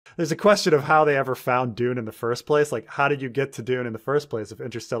There's a question of how they ever found Dune in the first place. Like, how did you get to Dune in the first place if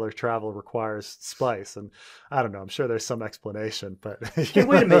interstellar travel requires spice? And I don't know. I'm sure there's some explanation, but Hey,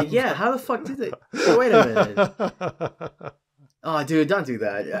 wait a minute. Yeah, how the fuck did they? Hey, wait a minute. Oh, dude, don't do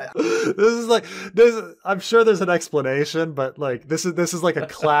that. This is like this. I'm sure there's an explanation, but like this is like a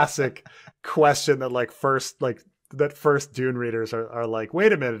classic question that first Dune readers are like,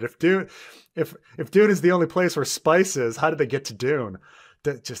 wait a minute, if Dune is the only place where spice is, how did they get to Dune?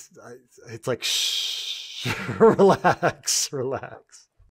 That just it's like shh, relax.